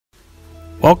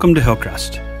Welcome to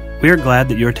Hillcrest. We are glad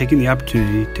that you are taking the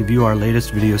opportunity to view our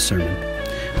latest video sermon.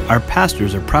 Our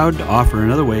pastors are proud to offer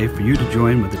another way for you to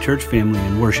join with the church family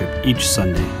in worship each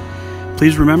Sunday.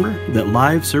 Please remember that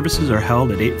live services are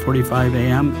held at 8:45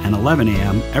 a.m. and 11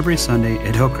 a.m. every Sunday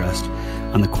at Hillcrest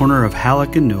on the corner of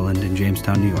Halleck and Newland in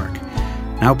Jamestown, New York.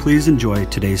 Now please enjoy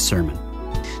today's sermon.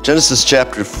 Genesis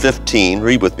chapter 15,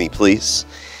 read with me please.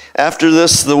 After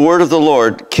this, the word of the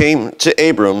Lord came to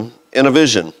Abram in a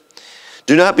vision.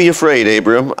 Do not be afraid,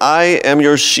 Abram. I am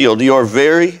your shield, your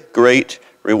very great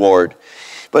reward.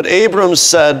 But Abram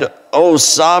said, O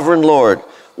sovereign Lord,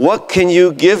 what can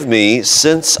you give me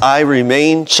since I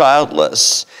remain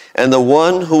childless? And the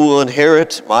one who will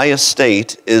inherit my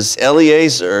estate is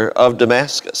Eliezer of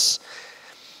Damascus.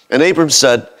 And Abram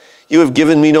said, You have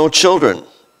given me no children,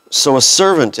 so a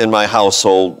servant in my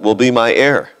household will be my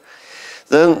heir.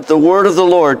 Then the word of the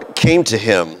Lord came to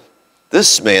him.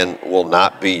 This man will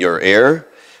not be your heir,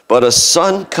 but a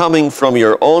son coming from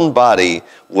your own body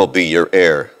will be your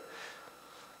heir.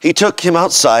 He took him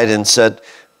outside and said,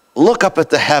 Look up at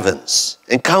the heavens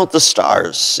and count the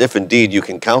stars, if indeed you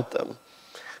can count them.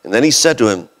 And then he said to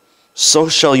him, So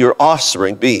shall your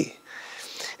offspring be.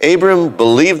 Abram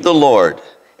believed the Lord,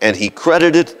 and he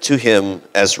credited to him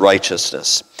as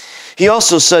righteousness. He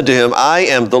also said to him, I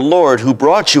am the Lord who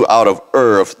brought you out of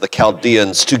Ur of the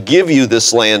Chaldeans to give you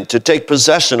this land, to take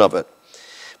possession of it.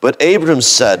 But Abram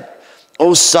said,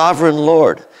 O sovereign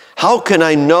Lord, how can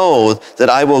I know that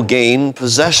I will gain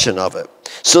possession of it?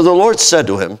 So the Lord said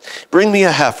to him, Bring me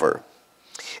a heifer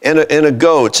and a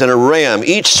goat and a ram,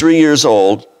 each 3 years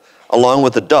old, along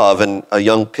with a dove and a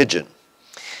young pigeon.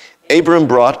 Abram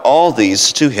brought all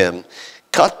these to him,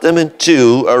 cut them in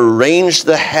two, arranged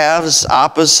the halves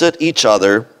opposite each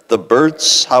other. The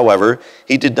birds, however,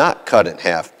 he did not cut in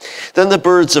half. Then the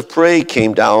birds of prey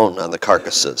came down on the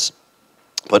carcasses,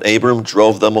 but Abram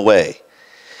drove them away.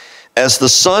 As the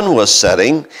sun was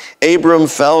setting, Abram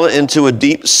fell into a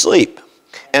deep sleep,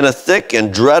 and a thick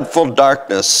and dreadful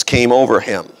darkness came over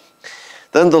him.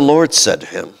 Then the Lord said to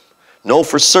him, Know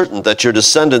for certain that your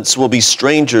descendants will be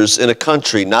strangers in a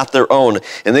country not their own,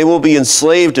 and they will be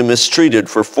enslaved and mistreated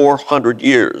for 400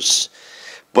 years.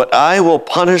 But I will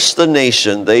punish the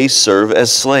nation they serve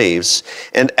as slaves,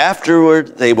 and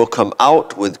afterward they will come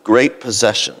out with great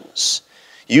possessions.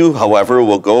 You, however,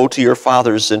 will go to your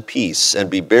fathers in peace and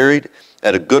be buried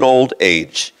at a good old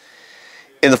age.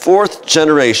 In the fourth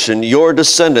generation, your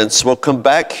descendants will come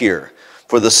back here,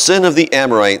 for the sin of the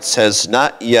Amorites has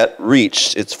not yet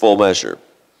reached its full measure.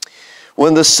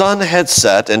 When the sun had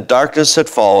set and darkness had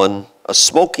fallen, a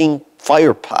smoking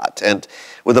firepot and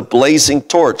with a blazing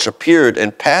torch appeared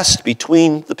and passed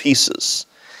between the pieces.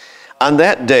 On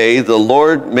that day, the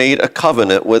Lord made a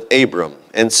covenant with Abram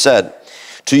and said,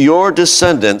 To your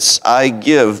descendants I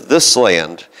give this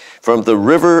land, from the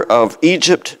river of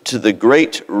Egypt to the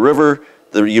great river,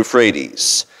 the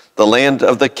Euphrates, the land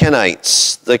of the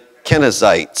Kenites, the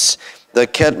Kenizzites, the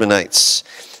Kedmonites,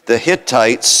 the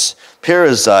Hittites,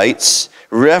 Perizzites,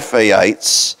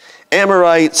 Rephaites,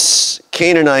 Amorites,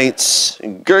 Canaanites,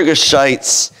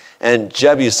 Girgashites, and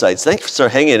Jebusites. Thanks for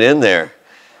hanging in there.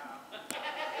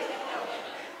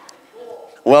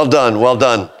 Well done, well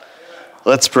done.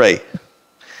 Let's pray.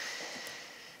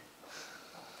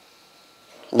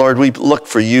 Lord, we look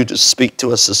for you to speak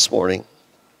to us this morning.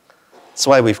 That's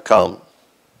why we've come.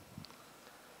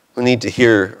 We need to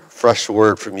hear a fresh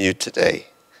word from you today.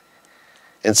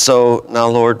 And so now,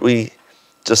 Lord, we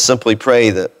just simply pray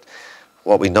that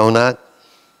what we know not,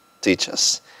 teach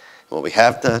us. What we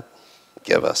have not,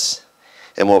 give us.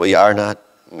 And what we are not,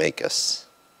 make us.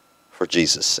 For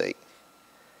Jesus' sake.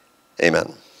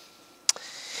 Amen.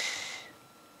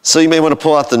 So you may want to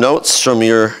pull out the notes from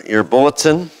your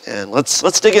bulletin, and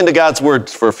let's dig into God's word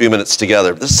for a few minutes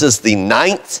together. This is the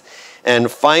 9th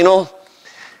and final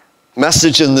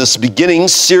message in this beginning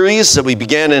series that we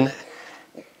began in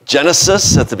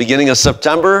Genesis at the beginning of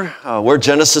September, where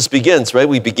Genesis begins, right?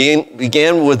 We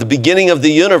began with the beginning of the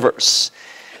universe.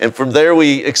 And from there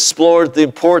we explored the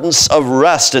importance of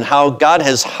rest and how God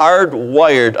has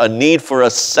hardwired a need for a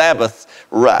Sabbath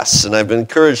rest. And I've been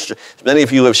encouraged, many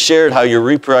of you have shared how you're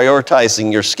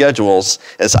reprioritizing your schedules,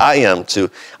 as I am,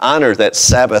 to honor that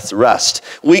Sabbath rest.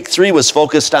 Week 3 was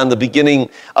focused on the beginning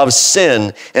of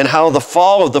sin and how the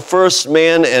fall of the first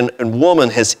man and woman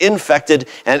has infected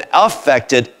and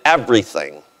affected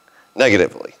everything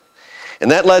negatively. And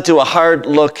that led to a hard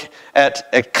look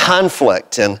at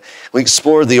conflict, and we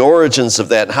explored the origins of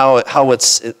that and how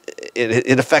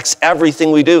it affects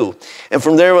everything we do. And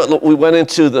from there, we went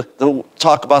into the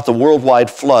talk about the worldwide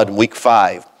flood in week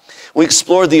 5. We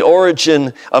explored the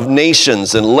origin of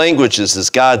nations and languages as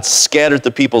God scattered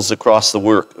the peoples across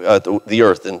the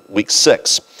earth in week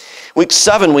 6. Week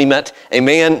 7, we met a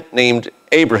man named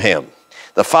Abraham,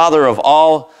 the father of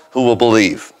all who will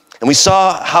believe. And we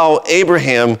saw how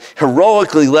Abraham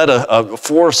heroically led a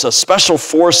special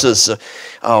forces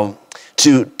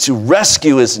to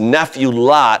rescue his nephew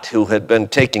Lot, who had been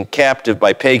taken captive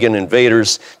by pagan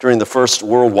invaders during the First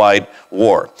Worldwide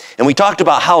War. And we talked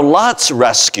about how Lot's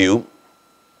rescue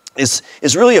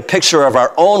is really a picture of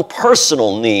our own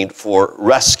personal need for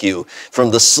rescue from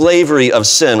the slavery of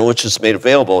sin, which is made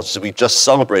available, as we just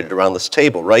celebrated around this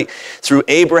table, right? Through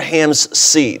Abraham's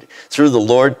seed, through the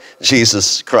Lord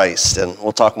Jesus Christ. And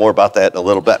we'll talk more about that in a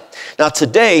little bit. Now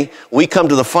today, we come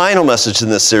to the final message in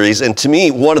this series, and to me,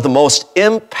 one of the most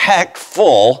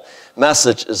impactful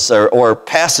messages or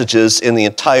passages in the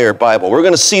entire Bible. We're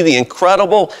going to see the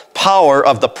incredible power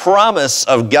of the promise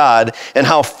of God and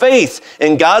how faith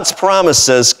in God's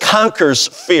promises conquers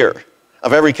fear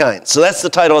of every kind. So that's the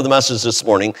title of the message this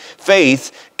morning,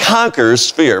 Faith Conquers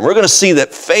Fear. And we're going to see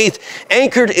that faith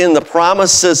anchored in the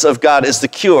promises of God is the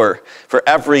cure for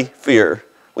every fear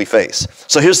we face.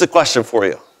 So here's the question for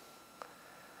you.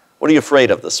 What are you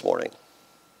afraid of this morning?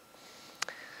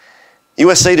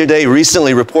 USA Today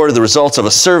recently reported the results of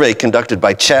a survey conducted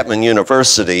by Chapman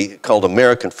University called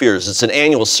American Fears. It's an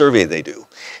annual survey they do.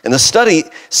 And the study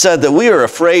said that we are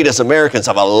afraid as Americans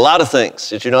of a lot of things.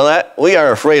 Did you know that? We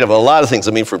are afraid of a lot of things.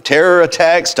 I mean, from terror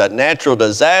attacks to natural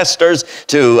disasters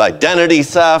to identity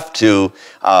theft to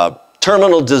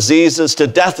terminal diseases to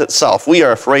death itself. We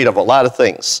are afraid of a lot of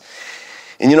things.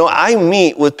 And you know, I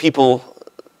meet with people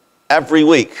every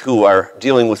week who are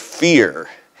dealing with fear,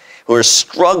 who are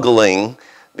struggling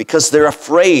because they're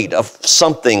afraid of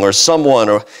something or someone.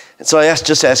 And so I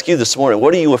just ask you this morning,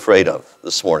 what are you afraid of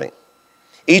this morning?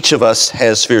 Each of us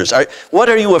has fears. What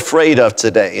are you afraid of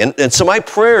today? And so my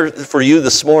prayer for you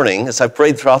this morning, as I've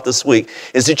prayed throughout this week,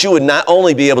 is that you would not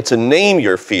only be able to name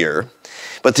your fear,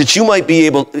 but that you might be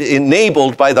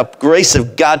enabled by the grace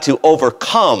of God to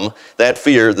overcome that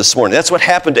fear this morning. That's what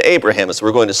happened to Abraham, as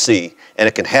we're going to see, and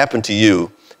it can happen to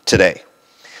you today.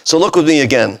 So look with me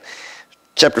again,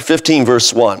 chapter 15,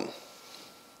 verse 1.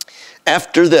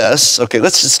 After this, okay,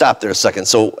 let's just stop there a second.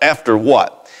 So after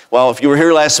what? Well, if you were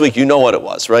here last week, you know what it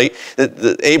was, right?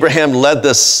 Abraham led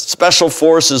this special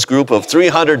forces group of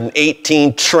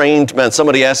 318 trained men.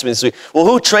 Somebody asked me this week, well,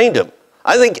 who trained him?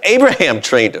 I think Abraham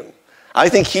trained him. I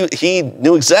think he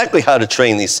knew exactly how to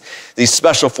train these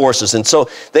special forces. And so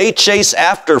they chase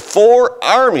after 4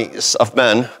 armies of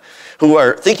men who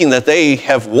are thinking that they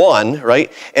have won,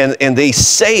 right? And they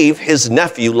save his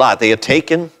nephew Lot. They had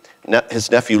taken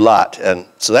his nephew Lot. And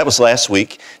so that was last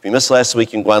week. If you missed last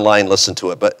week, you can go online and listen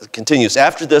to it. But it continues.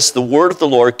 After this, the word of the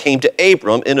Lord came to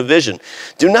Abram in a vision.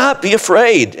 Do not be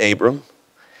afraid, Abram.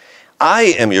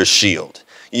 I am your shield,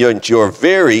 your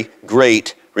very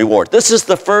great reward. This is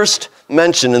the first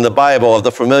mention in the Bible of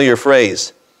the familiar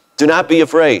phrase, do not be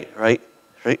afraid, right?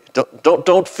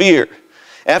 Don't fear.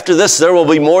 After this, there will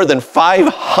be more than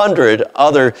 500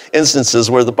 other instances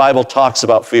where the Bible talks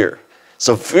about fear.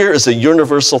 So fear is a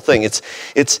universal thing.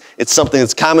 It's something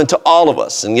that's common to all of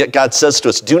us. And yet God says to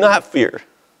us, do not fear.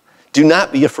 Do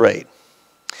not be afraid.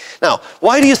 Now,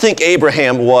 why do you think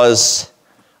Abraham was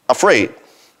afraid?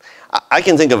 I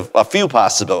can think of a few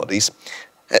possibilities.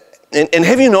 And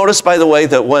have you noticed, by the way,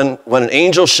 that when an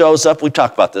angel shows up, we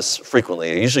talk about this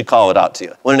frequently, I usually call it out to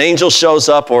you. When an angel shows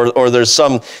up or there's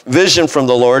some vision from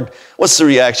the Lord, what's the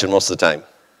reaction most of the time?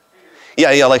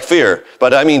 Yeah, like fear.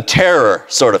 But I mean terror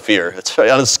sort of fear. It's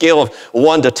on a scale of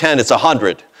 1 to 10, it's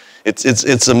 100.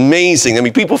 It's amazing. I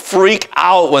mean, people freak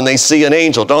out when they see an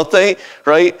angel, don't they?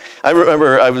 Right? I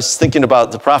remember I was thinking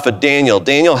about the prophet Daniel.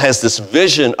 Daniel has this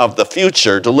vision of the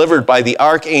future delivered by the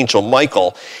archangel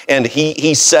Michael. And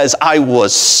he says, I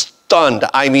was stunned.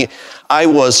 I mean, I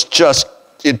was just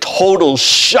in total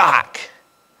shock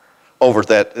over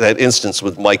that instance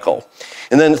with Michael.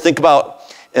 And then think about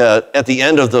at the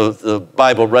end of the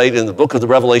Bible, right, in the book of the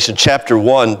Revelation, chapter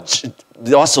 1,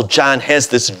 also John has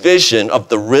this vision of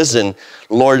the risen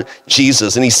Lord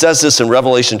Jesus. And he says this in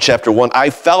Revelation chapter 1, I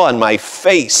fell on my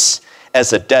face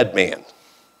as a dead man.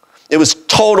 It was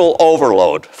total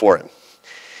overload for him.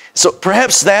 So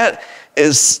perhaps that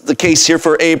is the case here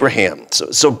for Abraham.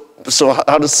 So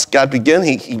how does God begin?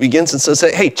 He begins and says,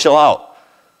 hey, chill out,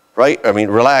 right? I mean,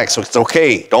 relax. It's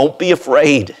okay. Don't be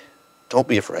afraid. Don't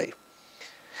be afraid.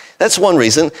 That's one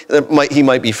reason that he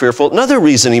might be fearful. Another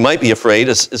reason he might be afraid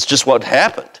is just what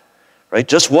happened, right?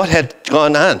 Just what had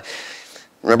gone on.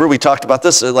 Remember, we talked about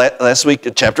this last week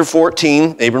in chapter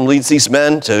 14. Abram leads these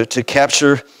men to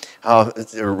capture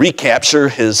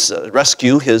recapture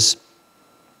rescue his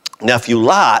nephew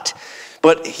Lot.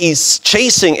 But he's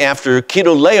chasing after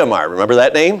Chedorlaomer, remember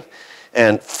that name?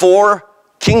 And 4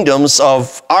 kingdoms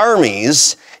of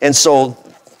armies, and so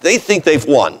they think they've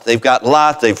won. They've got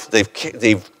Lot,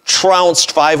 they've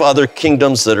trounced 5 other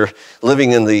kingdoms that are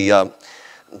living in the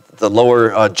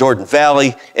lower Jordan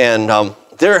Valley, and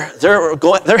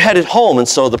they're headed home. And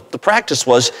so the practice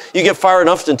was you get far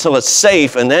enough until it's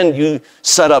safe, and then you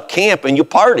set up camp and you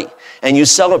party and you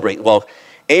celebrate. Well,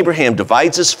 Abraham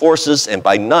divides his forces, and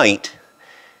by night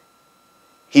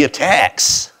he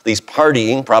attacks these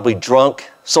partying, probably drunk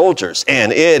soldiers,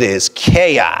 and it is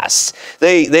chaos.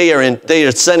 They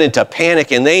are sent into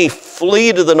panic, and they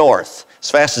flee to the north as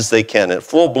fast as they can in a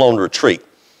full-blown retreat.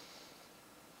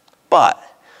 But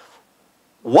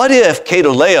what if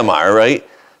Chedorlaomer, right,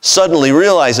 suddenly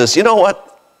realizes, you know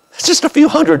what, it's just a few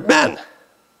hundred men.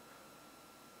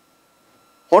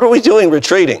 What are we doing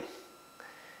retreating?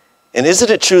 And isn't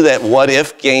it true that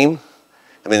what-if game?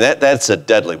 I mean, that's a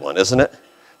deadly one, isn't it?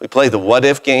 We play the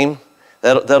what-if game.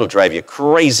 That'll drive you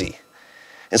crazy.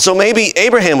 And so maybe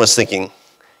Abraham was thinking,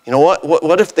 you know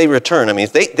what if they return? I mean,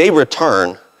 if they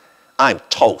return, I'm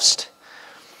toast.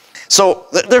 So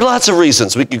there are lots of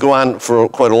reasons. We could go on for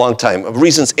quite a long time, of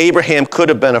reasons Abraham could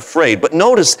have been afraid. But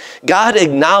notice, God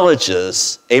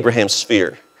acknowledges Abraham's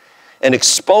fear and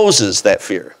exposes that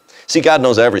fear. See, God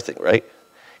knows everything, right?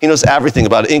 He knows everything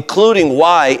about it, including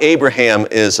why Abraham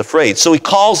is afraid. So he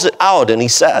calls it out and he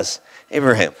says,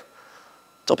 Abraham,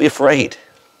 don't be afraid.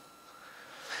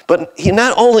 But he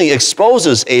not only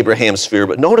exposes Abraham's fear,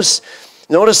 but notice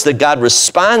that God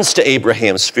responds to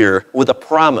Abraham's fear with a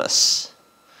promise.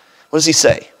 What does he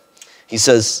say? He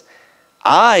says,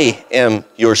 I am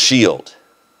your shield.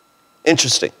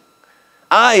 Interesting.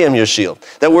 I am your shield.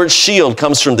 That word shield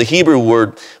comes from the Hebrew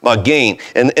word magen.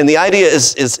 And the idea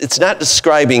is it's not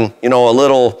describing, a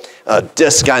little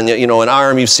disc on, an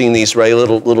arm. You've seen these, right? A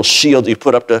little shield you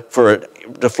put up for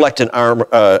deflect an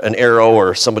arrow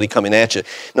or somebody coming at you.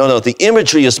 No, the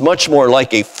imagery is much more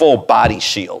like a full body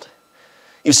shield.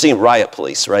 You've seen riot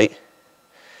police, right?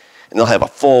 And they'll have a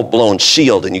full-blown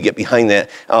shield, and you get behind that.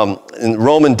 In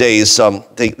Roman days,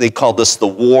 they called this the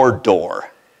war door.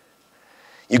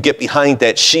 You get behind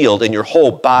that shield, and your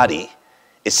whole body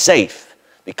is safe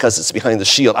because it's behind the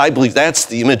shield. I believe that's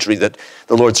the imagery that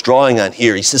the Lord's drawing on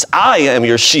here. He says, I am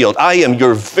your shield. I am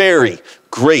your very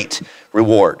great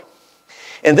reward.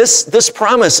 And this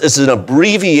promise is an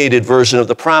abbreviated version of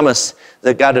the promise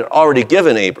that God had already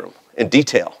given Abram in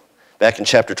detail back in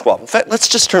chapter 12. In fact, let's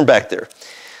just turn back there.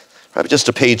 Probably just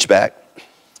a page back.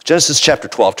 Genesis chapter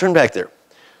 12. Turn back there.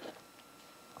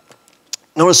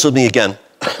 Notice with me again.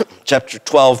 Chapter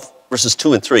 12, verses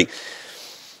 2 and 3.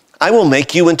 I will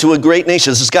make you into a great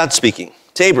nation. This is God speaking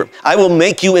to Abram. I will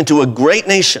make you into a great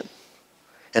nation,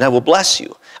 and I will bless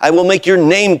you. I will make your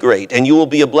name great, and you will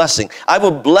be a blessing. I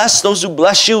will bless those who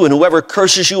bless you, and whoever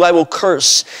curses you, I will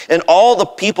curse. And all the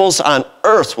peoples on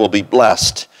earth will be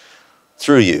blessed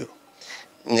through you.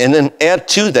 And then add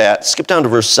to that, skip down to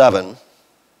verse 7.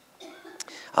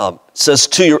 It says,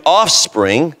 to your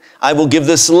offspring, I will give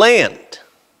this land.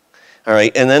 All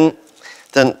right, and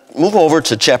then move over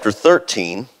to chapter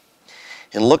 13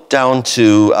 and look down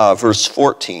to verse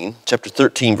 14, chapter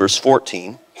 13, verse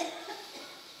 14.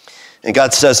 And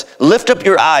God says, lift up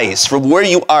your eyes from where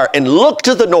you are and look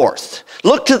to the north,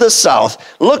 look to the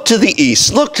south, look to the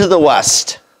east, look to the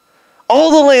west.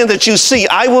 All the land that you see,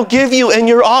 I will give you and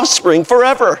your offspring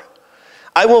forever.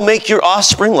 I will make your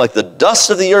offspring like the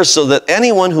dust of the earth so that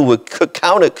anyone who could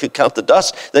count it could count the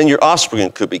dust, then your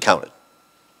offspring could be counted.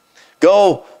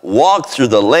 Go walk through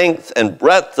the length and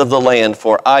breadth of the land,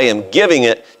 for I am giving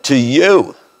it to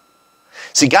you.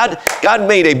 See, God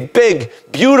made a big,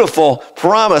 beautiful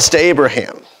promise to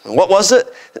Abraham. And what was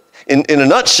it? In a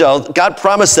nutshell, God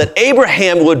promised that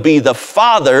Abraham would be the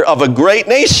father of a great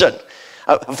nation,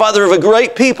 a father of a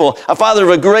great people, a father of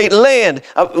a great land,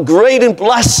 a great in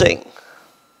blessing.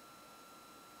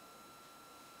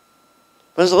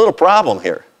 But there's a little problem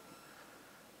here,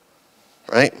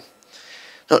 right?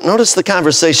 Notice the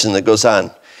conversation that goes on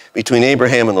between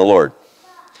Abraham and the Lord.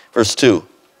 Verse 2.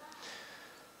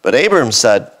 But Abraham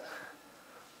said,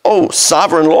 oh,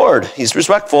 sovereign Lord. He's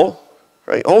respectful,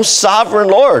 right? Oh, sovereign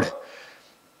Lord,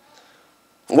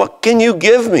 what can you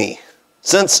give me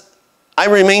since I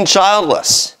remain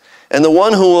childless? And the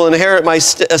one who will inherit my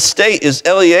estate is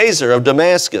Eliezer of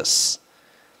Damascus.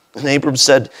 And Abram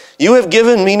said, you have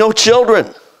given me no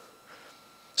children,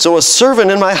 so a servant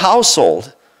in my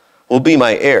household will be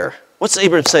my heir. What's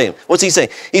Abraham saying? What's he saying?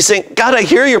 He's saying, God, I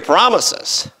hear your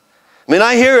promises. I mean,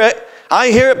 I hear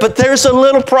it, but there's a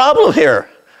little problem here.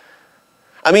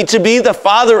 I mean, to be the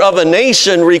father of a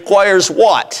nation requires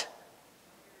what?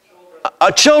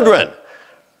 Children.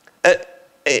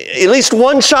 At least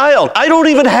one child. I don't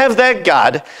even have that,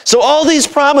 God. So all these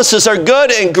promises are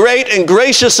good and great and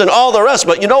gracious and all the rest.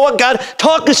 But you know what, God?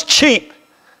 Talk is cheap.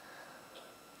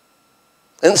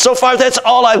 And so far, that's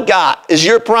all I've got is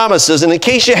your promises. And in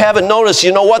case you haven't noticed,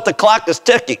 you know what? The clock is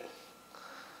ticking.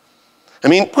 I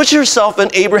mean, put yourself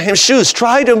in Abraham's shoes.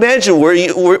 Try to imagine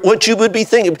what you would be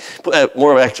thinking.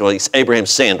 More actually, Abraham's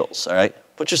sandals, all right?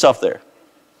 Put yourself there.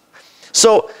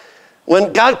 So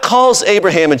when God calls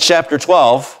Abraham in chapter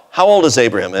 12, how old is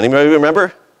Abraham? Anybody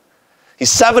remember?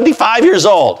 He's 75 years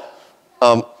old.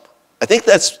 I think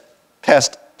that's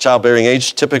past childbearing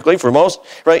age typically for most,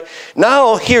 right?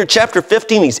 Now here, chapter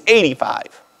 15, he's 85.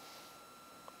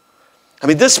 I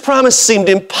mean, this promise seemed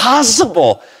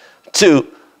impossible to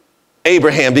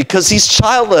Abraham because he's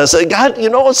childless.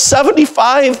 God,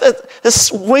 75,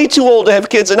 that's way too old to have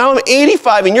kids. And now I'm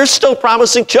 85 and you're still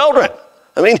promising children.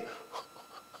 I mean,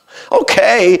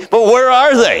 okay, but where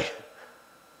are they?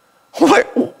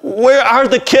 Where are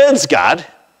the kids, God?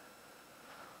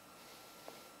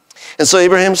 And so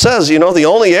Abraham says, the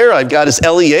only heir I've got is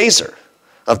Eliezer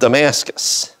of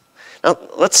Damascus. Now,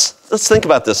 let's think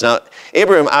about this. Now,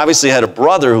 Abraham obviously had a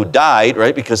brother who died,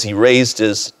 right, because he raised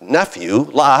his nephew,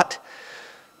 Lot.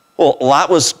 Well, Lot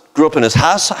grew up in his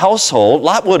household.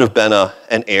 Lot would have been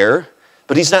an heir,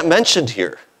 but he's not mentioned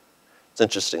here. It's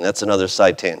interesting. That's another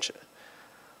side tangent.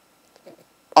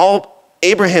 All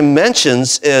Abraham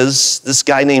mentions is this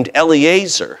guy named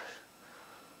Eliezer.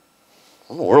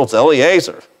 What in the world's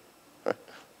Eliezer?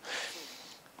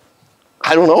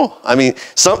 I don't know. I mean,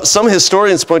 some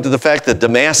historians point to the fact that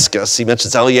Damascus, he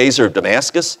mentions Eliezer of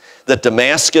Damascus, that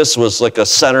Damascus was like a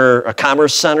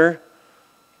commerce center.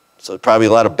 So probably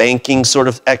a lot of banking sort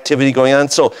of activity going on.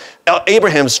 So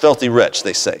Abraham's filthy rich,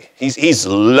 they say. He's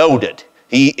loaded.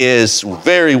 He is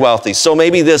very wealthy. So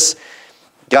maybe this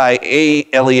guy,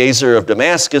 Eliezer of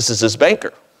Damascus, is his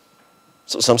banker.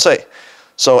 So some say.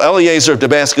 So Eliezer of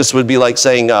Damascus would be like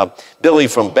saying Billy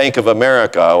from Bank of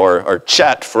America or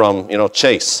Chet from,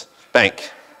 Chase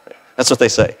Bank. That's what they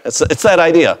say. It's that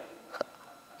idea.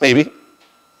 Maybe.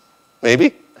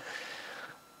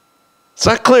 It's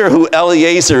not clear who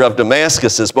Eliezer of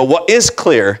Damascus is, but what is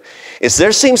clear is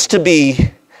there seems to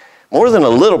be more than a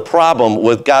little problem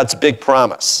with God's big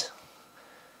promise.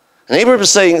 And Abraham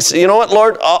is saying, you know what,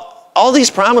 Lord, all these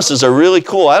promises are really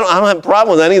cool. I don't have a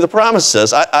problem with any of the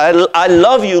promises. I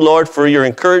love you, Lord, for your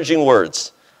encouraging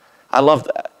words. I love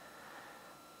that.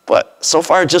 But so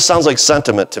far, it just sounds like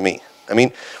sentiment to me. I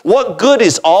mean, what good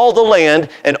is all the land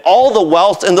and all the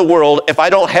wealth in the world if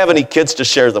I don't have any kids to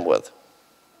share them with?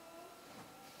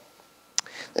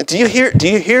 And do you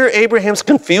hear Abraham's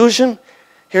confusion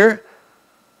here?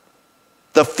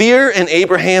 The fear in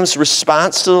Abraham's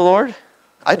response to the Lord?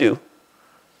 I do.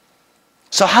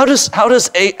 So how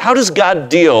does God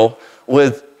deal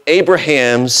with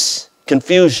Abraham's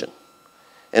confusion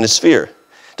and his fear?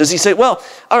 Does he say, well,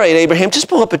 all right, Abraham, just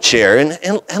pull up a chair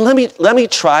and let me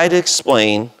try to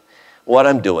explain what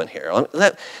I'm doing here.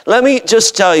 Let me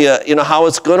just tell you, how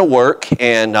it's going to work,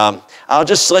 and I'll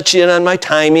just let you in on my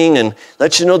timing and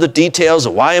let you know the details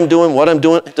of why I'm doing what I'm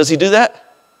doing. Does he do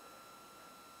that?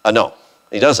 No,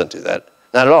 he doesn't do that.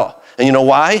 Not at all. And you know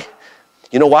why?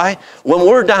 When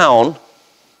we're down,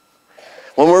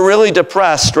 when we're really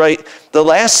depressed, right, the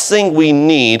last thing we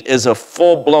need is a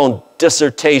full-blown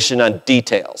dissertation on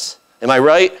details. Am I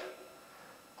right?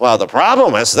 Well, the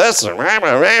problem is this.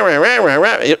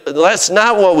 That's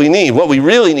not what we need. What we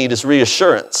really need is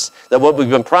reassurance that what we've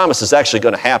been promised is actually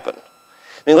going to happen.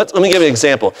 I mean, let me give you an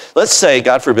example. Let's say,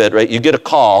 God forbid, right, you get a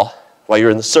call while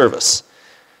you're in the service.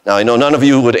 Now, I know none of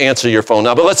you would answer your phone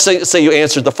now, but let's say you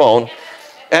answered the phone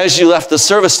as you left the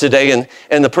service today,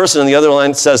 and the person on the other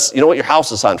line says, you know what, your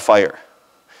house is on fire.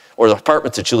 Or the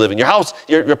apartment that you live in.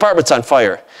 Your apartment's on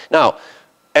fire. Now,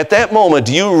 at that moment,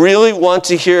 do you really want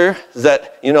to hear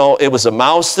that, it was a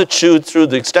mouse that chewed through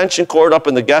the extension cord up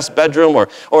in the guest bedroom, or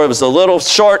it was a little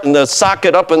short in the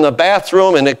socket up in the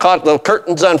bathroom, and it caught the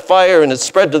curtains on fire, and it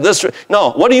spread to this room?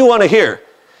 No, what do you want to hear?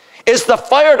 Is the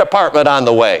fire department on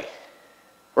the way?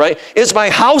 Right? Is my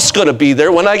house going to be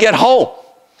there when I get home?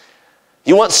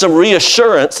 You want some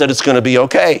reassurance that it's going to be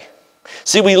okay.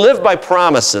 See, we live by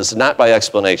promises, not by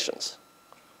explanations.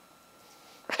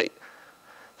 Right?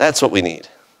 That's what we need.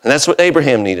 And that's what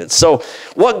Abraham needed. So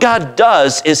what God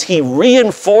does is he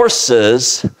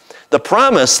reinforces the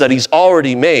promise that he's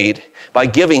already made by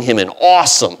giving him an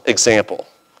awesome example.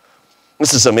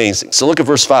 This is amazing. So look at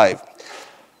verse 5.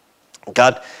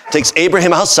 God takes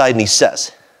Abraham outside and he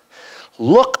says,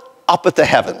 look up at the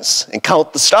heavens and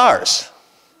count the stars.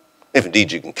 if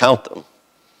indeed you can count them.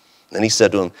 Then he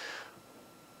said to him,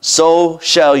 so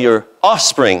shall your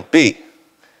offspring be.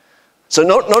 So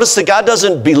notice that God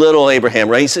doesn't belittle Abraham,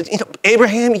 right? He said,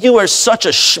 Abraham, you are such a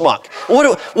schmuck.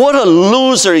 What a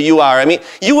loser you are. I mean,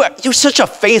 you're such a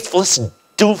faithless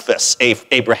doofus,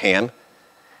 Abraham.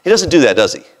 He doesn't do that,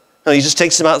 does he? No, he just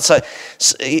takes him outside.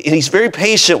 And he's very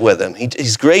patient with him.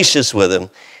 He's gracious with him.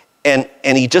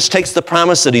 And he just takes the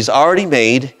promise that he's already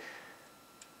made,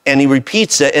 and he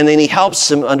repeats it, and then he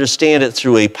helps him understand it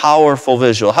through a powerful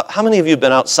visual. How many of you have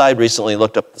been outside recently and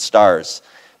looked up at the stars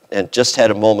and just had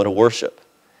a moment of worship?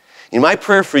 My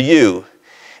prayer for you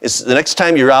is the next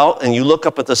time you're out and you look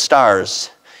up at the stars,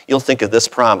 you'll think of this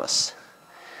promise.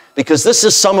 Because this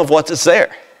is some of what is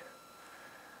there.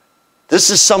 This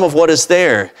is some of what is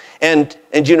there. And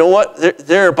you know what?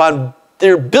 There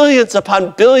are billions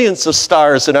upon billions of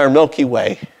stars in our Milky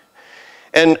Way.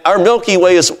 And our Milky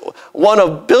Way is one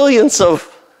of billions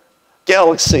of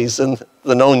galaxies in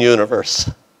the known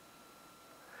universe.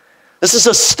 This is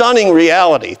a stunning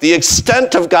reality, the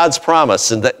extent of God's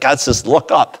promise, and that God says,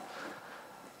 look up.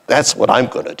 That's what I'm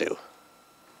going to do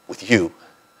with you,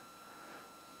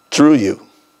 through you.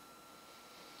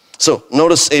 So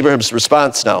notice Abraham's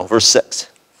response now, verse 6.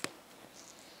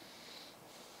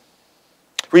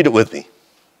 Read it with me.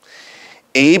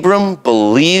 Abram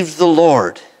believed the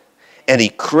Lord, and he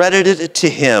credited it to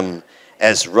him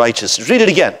as righteousness. Read it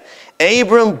again.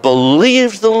 Abram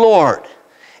believed the Lord,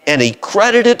 and he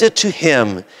credited it to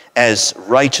him as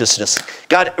righteousness.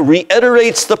 God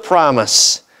reiterates the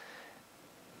promise.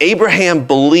 Abraham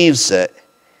believes it,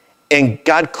 and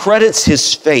God credits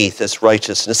his faith as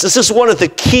righteousness. This is one of the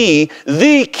key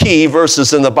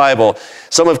verses in the Bible.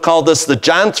 Some have called this the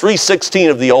John 3:16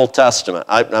 of the Old Testament.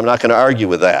 I'm not going to argue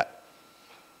with that.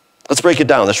 Let's break it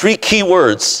down. There's 3 key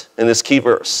words in this key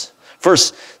verse.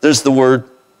 First, there's the word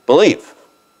believe,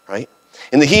 right?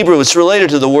 In the Hebrew, it's related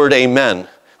to the word amen,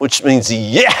 which means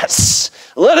yes.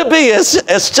 Let it be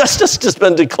as justice has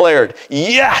been declared.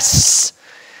 Yes.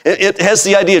 It has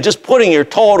the idea of just putting your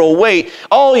total weight,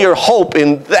 all your hope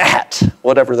in that,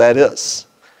 whatever that is.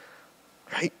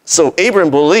 Right? So Abram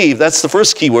believed, that's the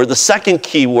first key word. The second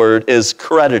key word is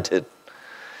credited.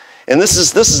 And this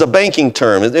is a banking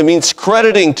term. It means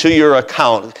crediting to your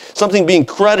account, something being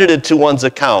credited to one's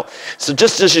account. So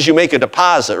just as you make a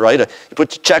deposit, right? You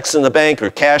put your checks in the bank or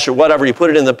cash or whatever, you put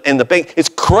it in the bank, it's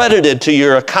credited to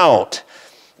your account.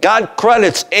 God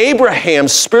credits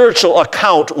Abraham's spiritual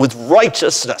account with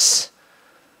righteousness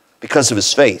because of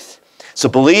his faith. So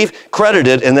believe,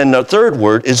 credited, and then the third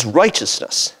word is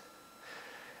righteousness.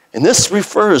 And this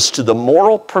refers to the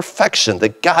moral perfection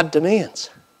that God demands.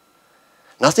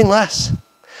 Nothing less.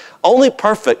 Only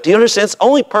perfect. Do you understand?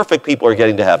 Only perfect people are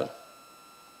getting to heaven.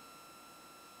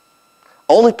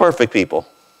 Only perfect people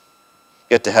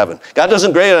get to heaven. God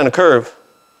doesn't grade on a curve.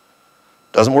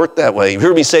 Doesn't work that way. You've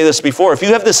heard me say this before. If you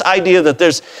have this idea that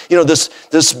there's,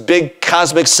 this big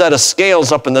cosmic set of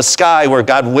scales up in the sky where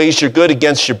God weighs your good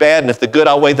against your bad, and if the good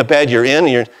outweigh the bad, you're in.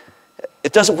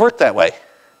 It doesn't work that way.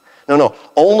 No.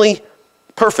 Only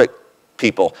perfect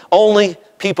people. Only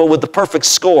people with the perfect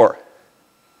score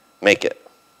make it.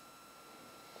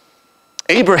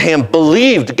 Abraham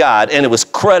believed God, and it was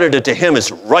credited to him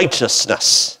as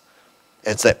righteousness.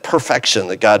 It's that perfection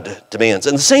that God demands.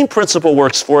 And the same principle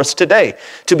works for us today.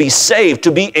 To be saved,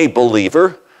 to be a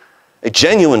believer, a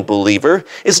genuine believer,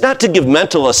 is not to give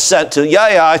mental assent to,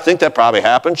 yeah, I think that probably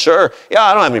happened, sure. Yeah,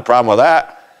 I don't have any problem with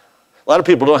that. A lot of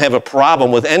people don't have a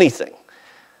problem with anything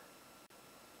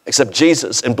except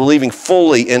Jesus and believing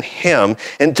fully in him.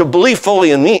 And to believe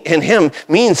fully in him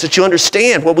means that you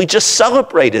understand what we just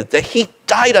celebrated, that he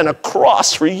died on a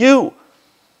cross for you.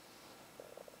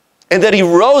 And that he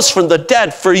rose from the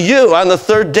dead for you on the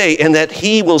third day, and that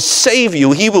he will save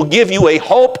you. He will give you a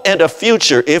hope and a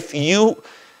future if you,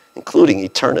 including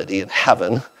eternity in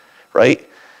heaven, right?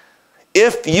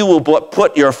 If you will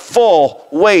put your full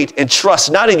weight and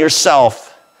trust not in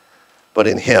yourself, but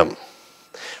in him.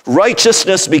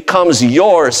 Righteousness becomes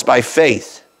yours by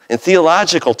faith. In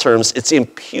theological terms, it's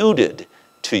imputed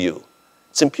to you.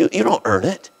 It's imputed. You don't earn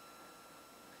it.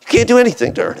 You can't do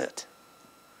anything to earn it.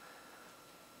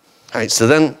 All right, so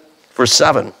then, verse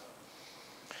 7,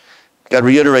 God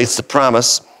reiterates the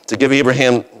promise to give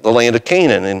Abraham the land of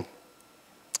Canaan, and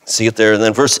see it there. And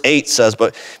then verse 8 says,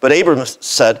 but Abraham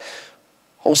said,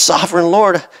 "O sovereign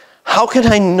Lord, how can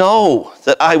I know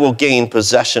that I will gain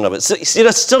possession of it?" So, you see,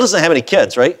 that still doesn't have any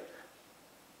kids, right?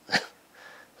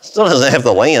 Still doesn't have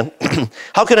the land.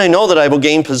 How can I know that I will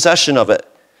gain possession of it?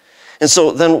 And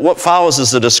so then what follows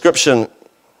is a description,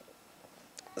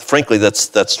 frankly,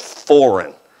 that's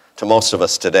foreign to most of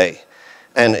us today.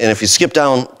 And if you skip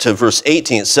down to verse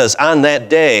 18, it says, on that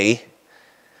day,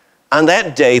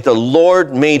 the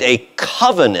Lord made a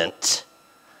covenant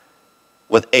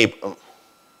with Abram.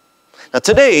 Now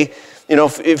today,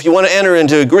 if you want to enter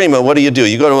into agreement, what do?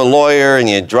 You go to a lawyer and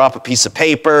you drop a piece of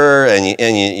paper and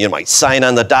you might sign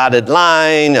on the dotted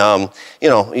line.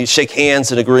 You shake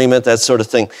hands in agreement, that sort of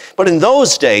thing. But in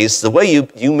those days, the way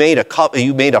you made an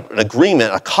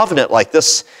agreement, a covenant like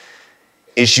this,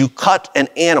 is you cut an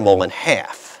animal in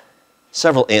half,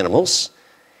 several animals,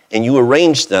 and you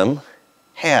arrange them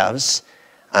halves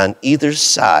on either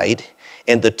side,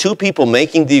 and the two people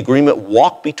making the agreement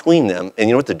walk between them. And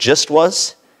you know what the gist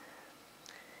was?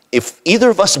 If either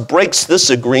of us breaks this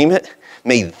agreement,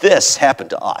 may this happen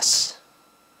to us.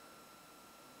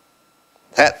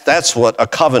 That's what a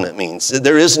covenant means.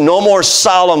 There is no more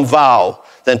solemn vow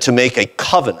than to make a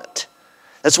covenant.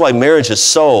 That's why marriage is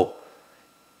so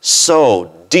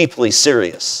deeply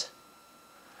serious.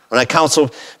 When I counsel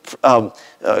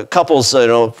couples,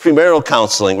 premarital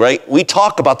counseling, right? We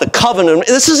talk about the covenant.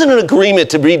 This isn't an agreement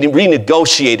to be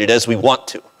renegotiated as we want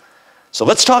to. So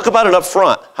let's talk about it up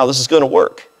front, how this is going to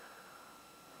work.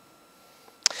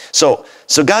 So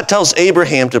God tells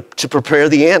Abraham to prepare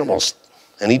the animals,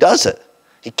 and he does it.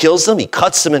 He kills them, he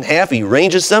cuts them in half, he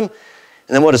arranges them, and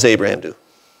then what does Abraham do?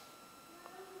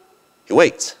 He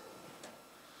waits.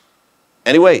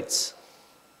 And he waits.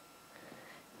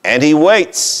 And he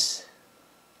waits.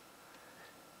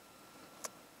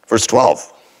 Verse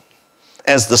 12.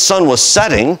 As the sun was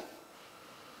setting,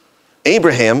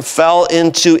 Abraham fell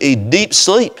into a deep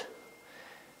sleep,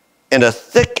 and a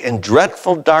thick and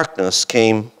dreadful darkness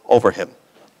came over him.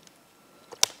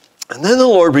 And then the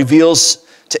Lord reveals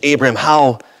to Abraham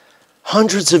how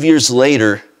hundreds of years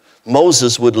later,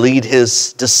 Moses would lead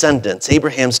his descendants,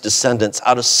 Abraham's descendants,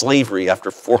 out of slavery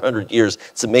after 400 years.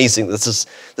 It's amazing. This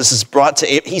is brought to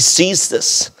Abraham. He sees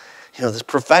this, this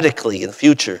prophetically in the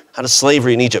future, out of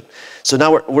slavery in Egypt. So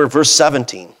now we're verse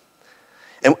 17.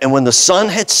 And when the sun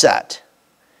had set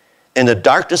and the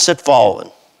darkness had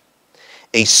fallen,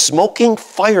 a smoking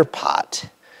fire pot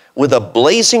with a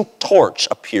blazing torch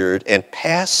appeared and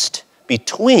passed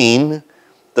between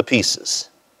the pieces.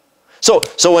 So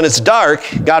when it's dark,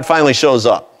 God finally shows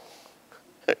up.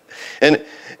 And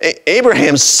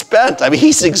Abraham's spent.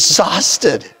 He's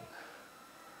exhausted.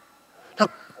 Now,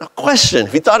 question,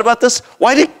 have you thought about this?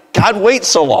 Why did God wait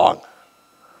so long?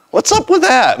 What's up with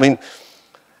that?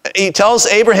 He tells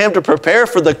Abraham to prepare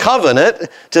for the covenant,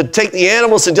 to take the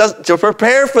animals and to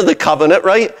prepare for the covenant,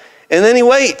 right? And then he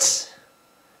waits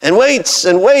and waits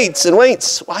and waits and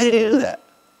waits. Why did he do that?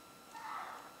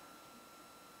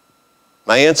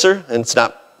 My answer, and it's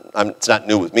not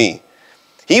new with me.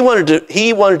 He wanted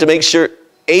to make sure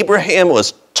Abraham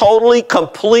was totally,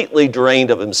 completely drained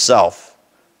of himself.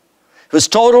 He was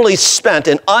totally spent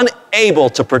and unable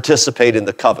to participate in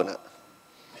the covenant.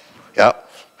 Yeah.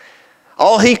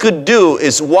 All he could do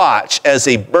is watch as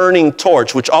a burning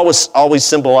torch, which always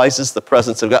symbolizes the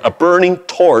presence of God, a burning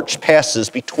torch passes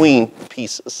between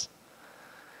pieces.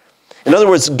 In other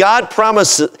words, God's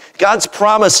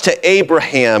promise to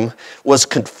Abraham was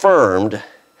confirmed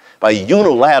by a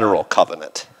unilateral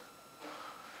covenant.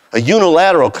 A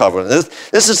unilateral covenant.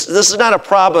 This is not a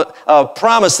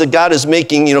promise that God is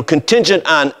making, contingent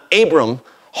on Abram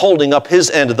holding up his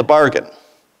end of the bargain,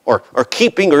 or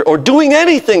keeping or doing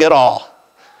anything at all.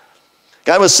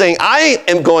 God was saying, I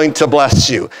am going to bless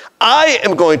you. I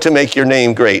am going to make your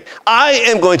name great. I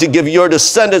am going to give your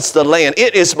descendants the land.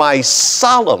 It is my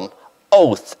solemn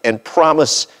oath and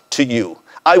promise to you.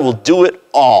 I will do it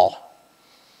all.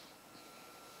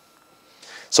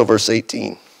 So verse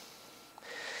 18.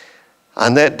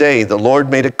 On that day, the Lord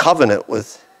made a covenant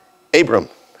with Abram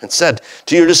and said,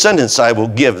 to your descendants, I will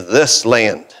give this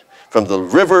land, from the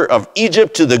river of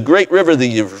Egypt to the great river, the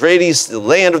Euphrates, the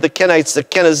land of the Kenites, the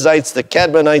Kenizzites, the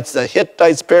Cadmonites, the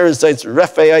Hittites, Perizzites,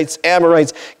 Rephaites,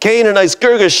 Amorites, Canaanites,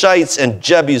 Girgashites, and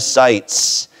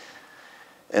Jebusites.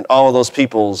 And all of those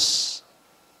peoples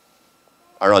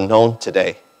are unknown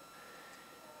today.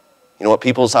 You know what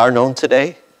peoples are known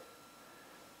today?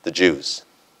 The Jews.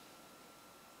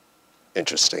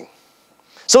 Interesting.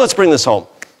 So let's bring this home.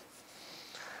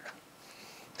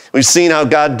 We've seen how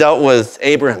God dealt with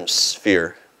Abraham's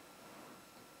fear,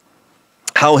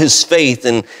 how his faith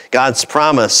in God's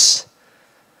promise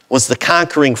was the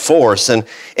conquering force, and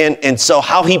so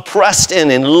how he pressed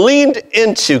in and leaned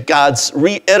into God's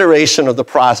reiteration of the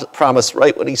promise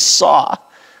right when he saw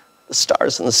the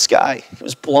stars in the sky. He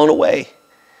was blown away.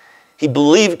 He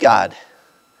believed God,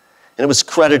 and it was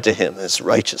credited to him as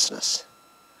righteousness.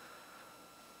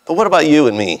 But what about you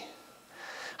and me?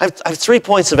 I have 3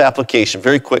 points of application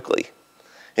very quickly.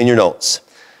 in your notes.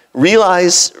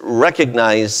 Realize,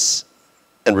 recognize,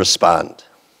 and respond.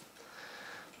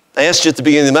 I asked you at the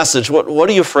beginning of the message, what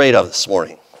are you afraid of this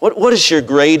morning? What is your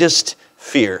greatest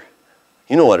fear?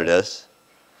 You know what it is.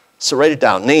 So write it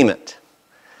down, name it.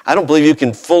 I don't believe you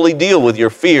can fully deal with your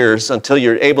fears until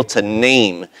you're able to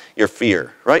name your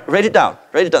fear. Right? Write it down.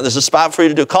 Write it down. There's a spot for you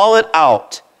to do. Call it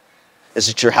out. Is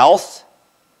it your health?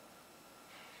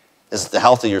 Is it the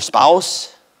health of your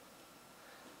spouse?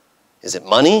 Is it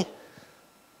money?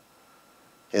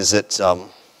 Is it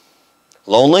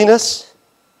loneliness?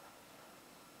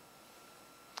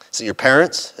 Is it your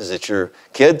parents? Is it your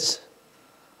kids?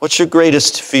 What's your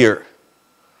greatest fear?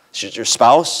 Is it your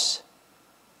spouse?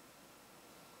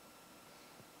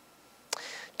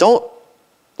 Don't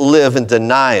live in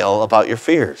denial about your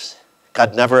fears.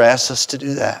 God never asks us to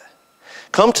do that.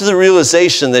 Come to the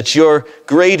realization that your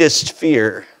greatest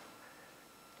fear,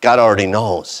 God already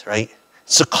knows, right?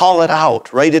 So call it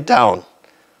out, write it down.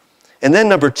 And then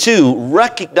number 2,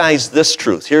 recognize this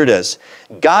truth. Here it is.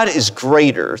 God is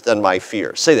greater than my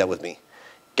fear. Say that with me.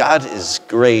 God is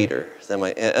greater than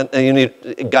my,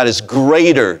 God is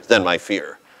greater than my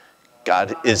fear.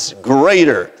 God is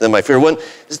greater than my fear.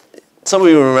 Some of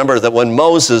you remember that when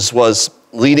Moses was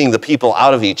leading the people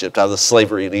out of Egypt, out of the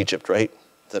slavery in Egypt, right?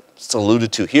 That's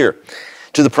alluded to here,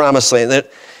 to the promised land.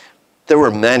 That there were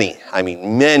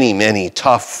many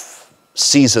tough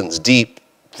seasons, deep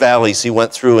valleys he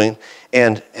went through,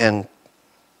 and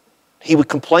he would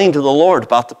complain to the Lord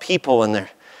about the people and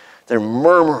their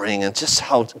murmuring and just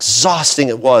how exhausting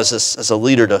it was as a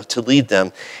leader to lead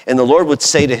them. And the Lord would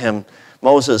say to him,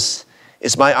 Moses,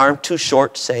 is my arm too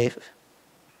short to save?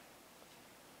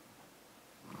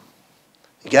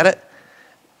 You get it?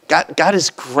 God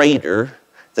is greater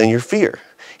than your fear.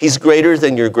 He's greater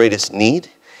than your greatest need.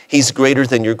 He's greater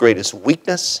than your greatest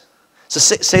weakness. So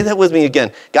say that with me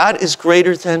again. God is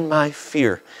greater than my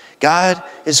fear. God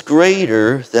is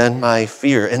greater than my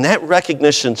fear. And that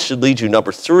recognition should lead you,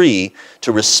 number 3,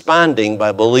 to responding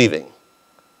by believing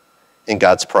in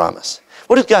God's promise.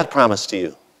 What did God promise to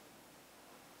you?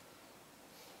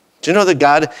 Do you know that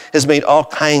God has made all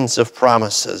kinds of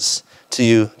promises to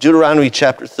you? Deuteronomy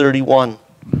chapter 31.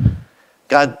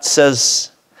 God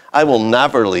says, I will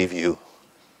never leave you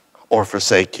or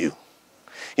forsake you.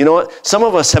 You know what? Some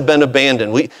of us have been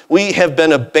abandoned. We have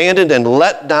been abandoned and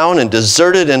let down and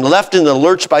deserted and left in the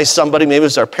lurch by somebody. Maybe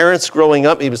it's our parents growing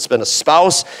up. Maybe it's been a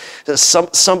spouse,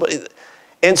 somebody.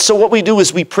 And so what we do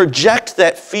is we project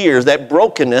that fear, that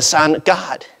brokenness on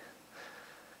God.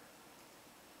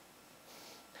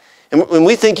 And when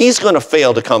we think he's going to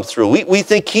fail to come through, we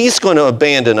think he's going to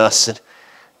abandon us.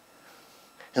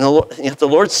 And the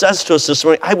Lord says to us this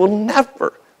morning, I will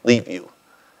never leave you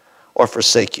or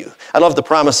forsake you. I love the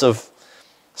promise of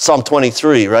Psalm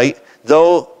 23, right?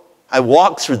 Though I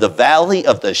walk through the valley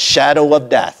of the shadow of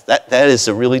death. That is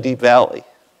a really deep valley.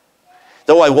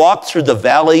 Though I walk through the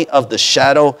valley of the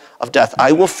shadow of death,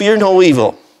 I will fear no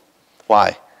evil.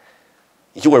 Why?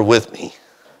 You are with me.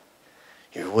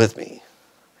 You're with me.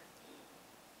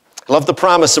 I love the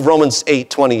promise of Romans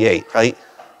 8:28, right?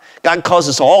 God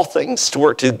causes all things to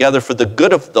work together for the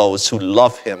good of those who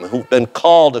love him, who've been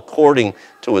called according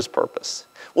to his purpose.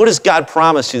 What does God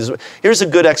promise you? Here's a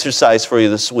good exercise for you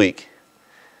this week.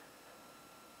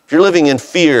 If you're living in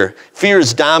fear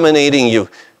is dominating you,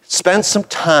 spend some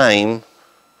time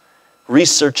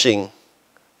researching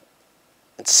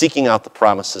and seeking out the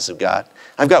promises of God.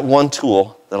 I've got one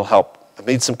tool that'll help. I've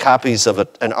made some copies of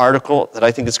an article that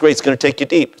I think is great. It's going to take you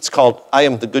deep. It's called I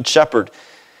Am the Good Shepherd.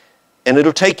 And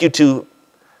it'll take you to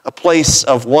a place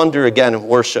of wonder again and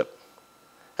worship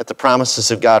at the promises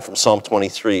of God from Psalm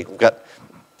 23. We've got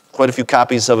quite a few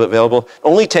copies of it available.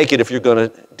 Only take it if you're going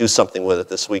to do something with it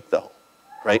this week, though,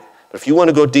 right? But if you want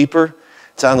to go deeper,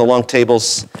 it's on the long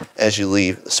tables as you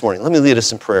leave this morning. Let me lead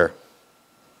us in prayer.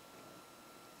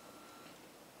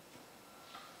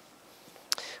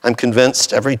 I'm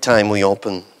convinced every time we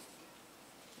open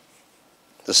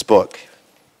this book,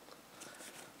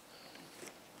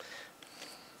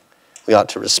 we ought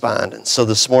to respond. And so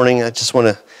this morning, I just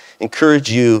want to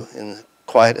encourage you in the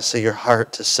quietness of your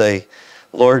heart to say,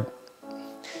 Lord,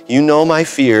 you know my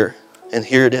fear, and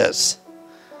here it is.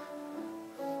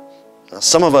 Now,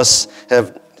 some of us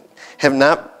have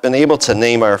not been able to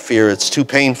name our fear. It's too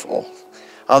painful.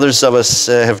 Others of us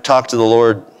have talked to the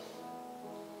Lord,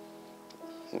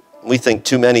 we think,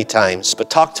 too many times. But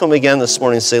talk to him again this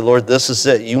morning and say, Lord, this is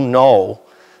it. You know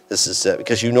this is it,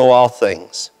 because you know all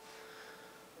things.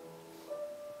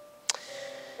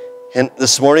 And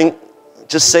this morning,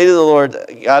 just say to the Lord,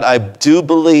 God, I do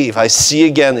believe, I see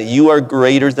again that you are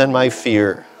greater than my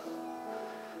fear.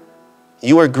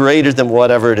 You are greater than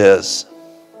whatever it is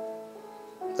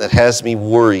that has me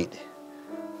worried,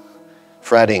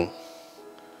 fretting,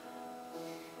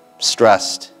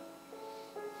 stressed.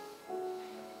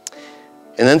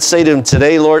 And then say to him,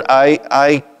 today, Lord,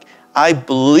 I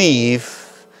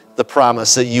believe the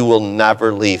promise that you will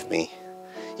never leave me.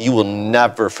 You will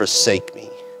never forsake me.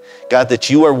 God, that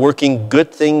you are working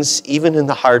good things even in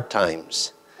the hard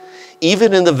times.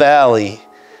 Even in the valley,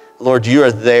 Lord, you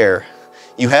are there.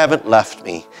 You haven't left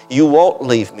me. You won't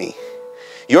leave me.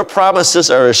 Your promises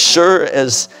are as sure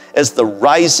as the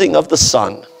rising of the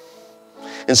sun.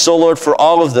 And so, Lord, for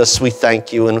all of this, we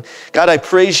thank you. And God, I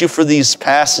praise you for these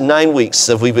past 9 weeks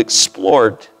that we've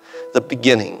explored the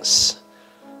beginnings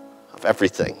of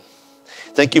everything.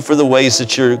 Thank you for the ways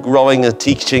that you're growing and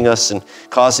teaching us and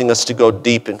causing us to go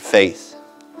deep in faith.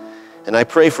 And I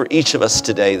pray for each of us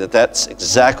today that that's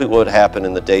exactly what would happen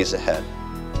in the days ahead.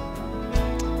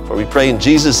 For we pray in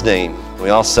Jesus' name. We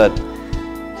all said,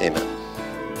 amen.